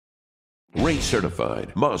Race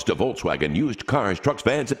certified. Mazda Volkswagen used cars, trucks,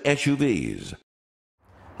 vans, and SUVs.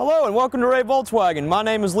 Hello and welcome to Wray Volkswagen. My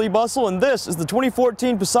name is Bussell and this is the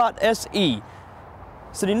 2014 Passat SE.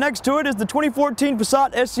 Sitting next to it is the 2014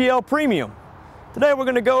 Passat SEL Premium. Today we're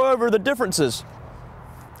going to go over the differences.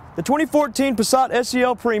 The 2014 Passat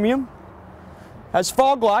SEL Premium has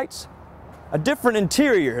fog lights, a different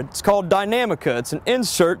interior. It's called Dynamica. It's an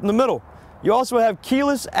insert in the middle. You also have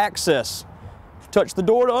keyless access. Touch the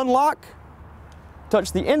door to unlock.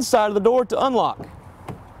 Touch the inside of the door to unlock.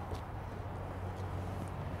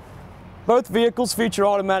 Both vehicles feature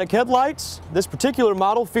automatic headlights. This particular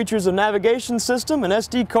model features a navigation system, an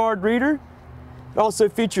SD card reader. It also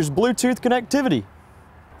features Bluetooth connectivity.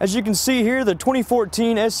 As you can see here, the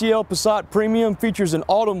 2014 SEL Passat Premium features an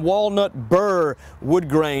autumn walnut burr wood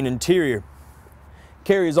grain interior.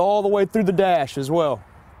 Carries all the way through the dash as well,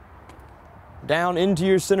 down into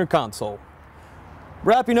your center console.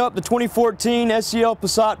 Wrapping up the 2014 SEL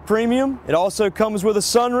Passat Premium, it also comes with a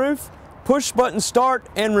sunroof, push button start,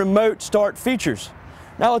 and remote start features.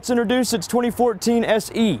 Now let's introduce its 2014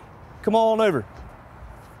 SE. Come on over.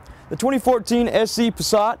 The 2014 SE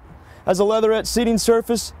Passat has a leatherette seating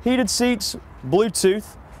surface, heated seats,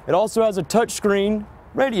 Bluetooth. It also has a touchscreen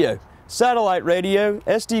radio, satellite radio,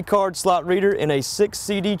 SD card slot reader, and a 6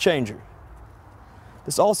 CD changer.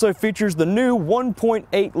 This also features the new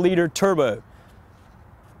 1.8-liter turbo,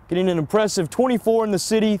 getting an impressive 24 in the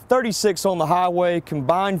city, 36 on the highway,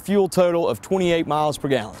 combined fuel total of 28 miles per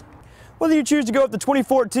gallon. Whether you choose to go with the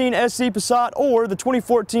 2014 SE Passat or the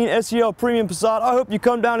 2014 SEL Premium Passat, I hope you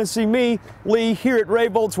come down and see me, Lee, here at Wray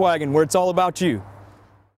Volkswagen, where it's all about you.